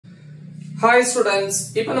Hi students,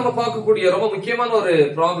 இப்போ நம்ம பார்க்கக்கூடிய ரொம்ப முக்கியமான ஒரு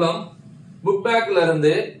ப்ராப்ளம் புக் பேக்ல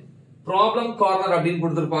இருந்து ப்ராப்ளம் கார்னர் அப்படின்னு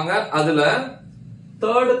கொடுத்திருப்பாங்க. அதுல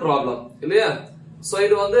தேர்ட் ப்ராப்ளம் இல்லையா? சோ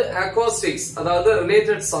இது வந்து acoustics, அதாவது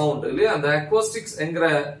ரிலேட்டட் சவுண்ட் இல்லையா? அந்த acoustics என்கிற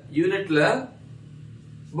யூனிட்ல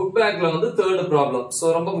புக் பேக்ல வந்து தேர்ட் ப்ராப்ளம்.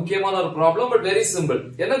 சோ ரொம்ப முக்கியமான ஒரு ப்ராப்ளம், பட் வெரி சிம்பிள்.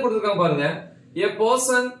 என்ன கொடுத்திருக்காங்க பாருங்க. A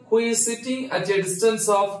person who is sitting at a distance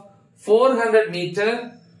of 400 meter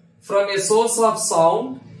from a source of sound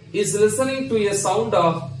is listening to a sound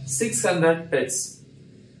of 600 Hz.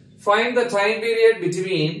 Find the time period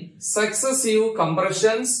between successive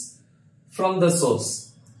compressions from the source.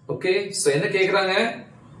 Okay, so என்ன கேக்குறாங்க?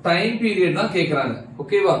 Time period தான் கேக்குறாங்க.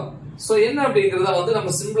 ஓகேவா? So என்ன அப்படிங்கறத வந்து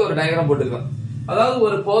நம்ம சிம்பிளா ஒரு டயகிராம் போட்டுக்கலாம். அதாவது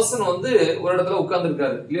ஒரு பர்சன் வந்து ஒரு இடத்துல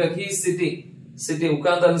உட்கார்ந்திருக்காரு இல்லையா? he is sitting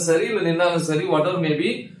உட்கார்ந்தாலும் சரி இல்ல நின்னாலும் சரி, whatever may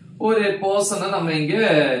be, ஒரு பர்சனை நம்ம இங்க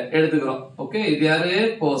எடுத்துக்கிறோம். ஓகே, இது யாரு?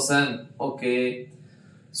 பர்சன். ஓகே,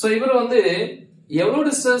 சோ இவர் வந்து எவ்வளவு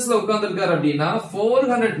டிஸ்டன்ஸ்ல உட்கார்ந்திருக்காரு அப்படின்னா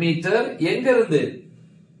 400 மீட்டர் எங்க இருந்து?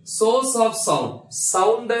 சோர்ஸ் ஆஃப் சவுண்ட்,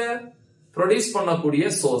 சவுண்ட ப்ரொடியூஸ் பண்ணக்கூடிய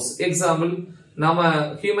சோர்ஸ். எக்ஸாம்பிள், நாம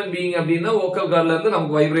ஹியூமன் பீயிங் அப்படின்னா வோக்கல் கார்ட்ல இருந்து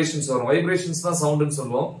நமக்கு வைப்ரேஷன்ஸ் வரும். வைப்ரேஷன்ஸ் தான் சவுண்ட்னு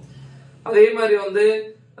சொல்லுவோம். அதே மாதிரி வந்து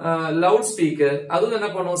லவுட் ஸ்பீக்கர், அதுவும் என்ன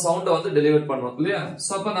பண்ணுவோம்? சவுண்ட வந்து டெலிவர் பண்ணுவோம் இல்லையா?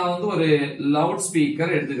 சோ அப்ப நான் வந்து ஒரு லவுட்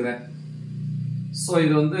ஸ்பீக்கர் எடுத்துக்கிறேன். சோ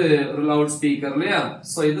இது வந்து ஒரு லவுட் ஸ்பீக்கர் இல்லையா?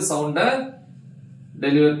 சோ இது சவுண்ட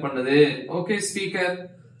டெலிவர் பண்ணுது. Okay, speaker.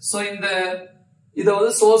 சோ இந்த இத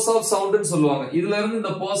வந்து சோர்ஸ் ஆஃப் சவுண்ட்னு சொல்லுவாங்க. இதுல இருந்து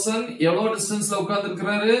இந்த பர்சன் எவ்வளவு டிஸ்டன்ஸ்ல உட்கார்ந்து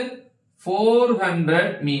இருக்கிறாரு? 400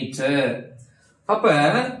 மீட்டர். அப்ப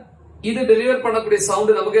இது டெலிவர் பண்ணக்கூடிய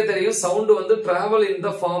சவுண்ட் நமக்கே தெரியும். சவுண்ட் வந்து travel in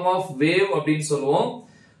the form of wave அப்படின்னு சொல்லுவோம்.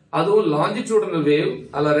 அதுவும் லாஞ்சிடியூடனல் வேவ்.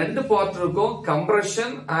 அதுல ரெண்டு பார்ட் இருக்கும்,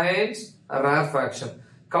 கம்ப்ரஷன் அண்ட் ரேர்ஃபாக்ஷன்.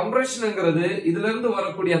 கம்ப்ரஷன்ங்கிறது இதுல இருந்து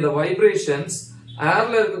வரக்கூடிய அந்த வைப்ரேஷன்ஸ்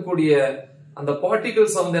ஏர்ல இருக்கக்கூடிய அந்த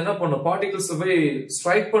பார்ட்டிகிள்ஸ் வந்து என்ன பண்ணும்? பார்ட்டிகிள்ஸ் போய்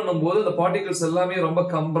ஸ்ட்ரைக் பண்ணும்போது அந்த பார்ட்டிகிள்ஸ் எல்லாமே ரொம்ப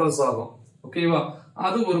கம்ப்ரஸ் ஆகும். ஓகேவா?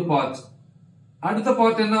 அது ஒரு பார்ட். அடுத்த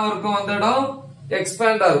பார்ட் என்ன இருக்கும்? அந்த இடம்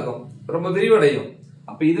எக்ஸ்பேண்டா இருக்கும், ரொம்ப விரிவடையும்.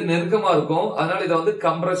 அப்ப இது நெருக்கமா இருக்கும், அதனால இத வந்து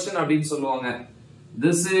கம்ப்ரஷன் அப்படின்னு சொல்லுவாங்க.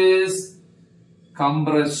 திஸ் இஸ்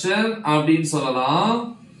கம்ப்ரஷன் அப்படின்னு சொல்லலாம்.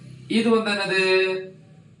 இது வந்து என்னது?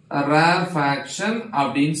 ரேர்ஃபாக்ஷன்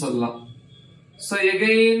அப்படின்னு சொல்லலாம். So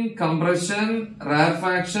again compression,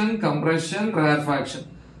 rarefaction, compression, rarefaction.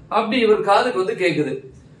 அப்படி இவர் காதுக்கு வந்து கேக்குது.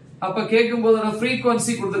 அப்ப கேட்கும்போது நான்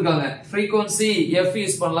frequency கொடுத்திருக்காங்க. frequency f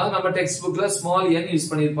யூஸ் பண்ணலாம். நம்ம டெக்ஸ்ட் புக்ல small n யூஸ்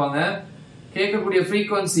பண்ணிருப்பாங்க. கேட்கக்கூடிய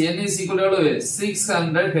frequency n is equal to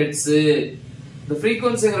 600 Hz. இந்த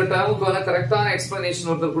frequencyங்கிற டேர்முக்கு வந்து கரெக்டான எக்ஸ்பிளனேஷன்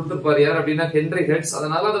ஒருத்தர் கொடுத்திருப்பாரு. யார் அப்படின்னா ஹென்றி ஹெர்ட்ஸ்.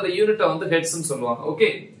 அதனால அதோட யூனிட்டை வந்து ஹெர்ட்ஸ்னு சொல்லுவாங்க. ஓகே,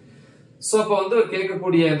 சோ அப்ப வந்து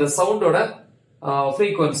கேட்கக்கூடிய இந்த சவுண்டோட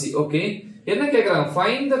frequency. ஓகே, என்ன கேக்குறாங்க?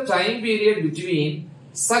 find the time period between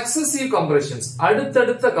successive compressions,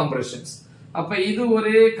 அடுத்தடுத்த கம்ப்ரஷன்ஸ். அப்ப இது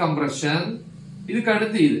ஒரே கம்ப்ரஷன், இதுக்கு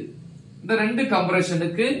அடுத்து இது. இந்த ரெண்டு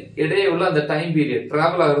கம்ப்ரஷனுக்கு இடையே உள்ள அந்த டைம் பீரியட்,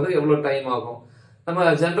 டிராவல் ஆகுறது எவ்வளவு டைம் ஆகும்? நம்ம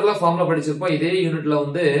ஜெனரலா ஃபார்முலா படிச்சிருப்போம். இதே யூனிட்ல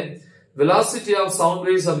வந்து velocity of sound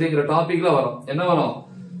waves அப்படிங்கிற டாபிக்ல வரும். என்ன வரும்?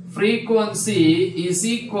 frequency is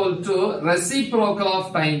equal to reciprocal of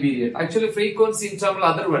time period. Actually frequency in terms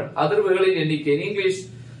அதிர்வெண், அதிர்வுகளின் எண்ணிக்கை. in English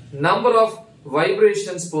number of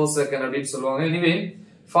vibrations per second அப்படின்னு சொல்லுவாங்க. எனிவே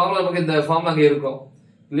ஃபார்முலா நமக்கு இந்த ஃபார்முலா அங்க இருக்கும்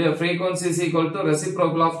இல்லையா? frequency is equal to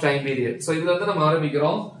reciprocal of time period. So இதுல இருந்து நம்ம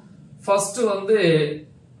ஆரம்பிக்கிறோம். ஃபர்ஸ்ட் வந்து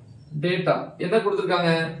டேட்டா என்ன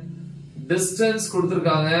கொடுத்திருக்காங்க? டிஸ்டன்ஸ்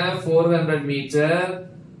கொடுத்திருக்காங்க 400 மீட்டர்,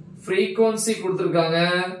 frequency கொடுத்திருக்காங்க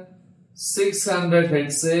 600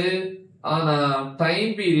 Hz, ஆனா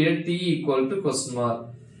time period t equal to question mark.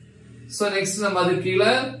 So next நம்ம அது கீழ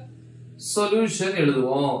சொல்யூஷன்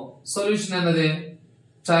எழுதுவோம். சொல்யூஷன் என்னது?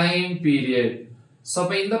 Time period. சோ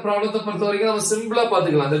அப்ப இந்த ப்ராப்ளத்தை பொறுத்த வரைக்கும் நம்ம சிம்பிளா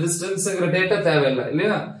பாத்துக்கலாம். அந்த டிஸ்டன்ஸ்ங்கற டேட்டா தேவையில்லை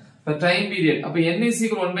இல்லையா? இப்ப டைம் பீரியட், அப்ப n is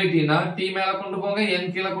equal 1/t னா t மேல கொண்டு போங்க, n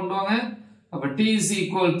கீழ கொண்டு வாங்க. அப்ப t is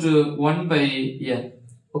equal to 1/n.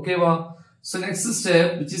 ஓகேவா? So next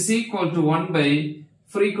step which is equal to 1 by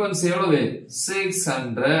frequency எவ்வளவு?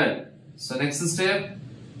 600. So next step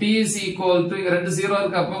t is equal to, இங்க ரெண்டு 0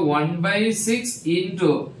 இருக்கு, அப்ப 1/6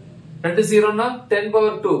 into ரெண்டு 0 னா 10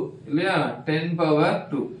 power 2 இல்லையா? 10 power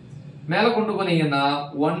 2 மேல கொண்டு போனீங்கன்னா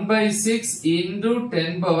 1/6 into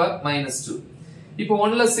 10 power minus 2. இப்போ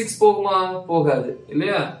 1ல 6 போகுமா? போகாது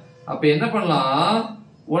இல்லையா? அப்ப என்ன பண்ணலாம்?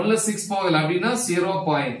 1ல 6 போகல அப்படின்னா 0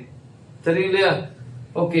 பாயிண்ட். தெரியலையா?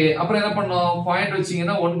 ஓகே, அப்புறம் என்ன பண்ணோம்? பாயிண்ட்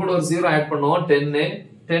வச்சீங்கன்னா 1 கூட ஒரு 0 ஆட் பண்ணுவோம். 10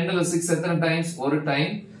 10ல 6 எத்தனை டைம்ஸ்? ஒரு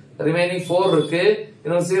டைம். ரிமைனிங் 4 இருக்கு,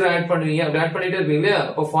 இன்னொரு 0 ஆட் பண்ணுவீங்க. அப்படி ஆட் பண்ணிட்டே இருப்பீங்க இல்லையா?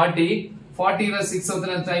 அப்ப 40 40ல 6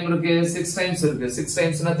 எத்தனை டைம் இருக்கு? 6 டைம்ஸ் இருக்கு. 6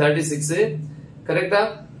 டைம்ஸ்னா 36. கரெக்ட்டா?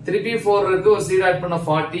 திருப்பி 4 இருக்கு ஒரு 0 ஆட் பண்ண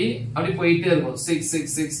 40 அப்படி போயிட்டே இருக்கும்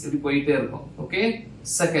 666 இப்படி போயிட்டே இருக்கும் ஓகே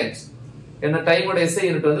செகண்ட் என்ன டைமோட எஸ்ஐ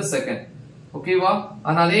யூனிட் வந்து செகண்ட் ஓகேவா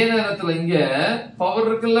ஆனா அதே நேரத்துல இங்க பவர்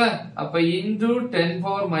இருக்குல்ல அப்ப into 10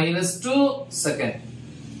 power minus 2 second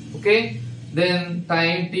okay then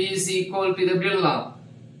time t is equal to இது எப்படி எழுதலாம்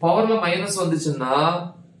பவர்ல மைனஸ் வந்துச்சுன்னா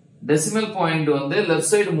டெசிமல் பாயிண்ட் வந்து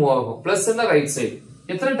லெஃப்ட் சைடு மூவ் ஆகும் பிளஸ் என்ன ரைட் சைடு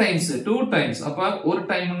எத்தனை டைம்ஸ் 2 டைம்ஸ் அப்ப ஒரு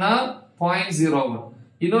டைம்னா 0.01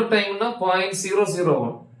 இன்னொரு டைம்னா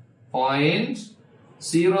 0.001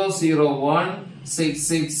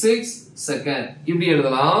 0.001666 செகண்ட் இப்படி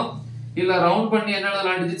எழுதலாம் இல்ல ரவுண்ட் பண்ணி என்ன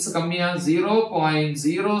எழுதலாம் டிஜிட்ஸ் கம்மியா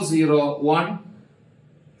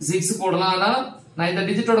 0.0016 போடலாம்னா நான் இந்த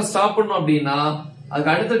டிஜிட்டோட ஸ்டாப் பண்ணனும் அப்படினா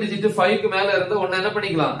அதுக்கு அடுத்த டிஜிட் 5 க்கு மேல இருந்து ஒண்ணு என்ன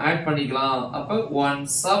பண்ணிக்கலாம் ஆட் பண்ணிக்கலாம் அப்ப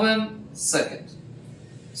 17 second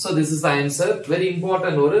so this is the answer very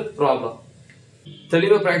important ஒரு ப்ராப்ளம்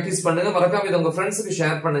தெளிவா பிராக்டீஸ் பண்ணுங்க மறக்காம இத உங்க ஃப்ரெண்ட்ஸ்க்கு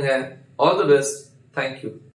ஷேர் பண்ணுங்க all the best thank you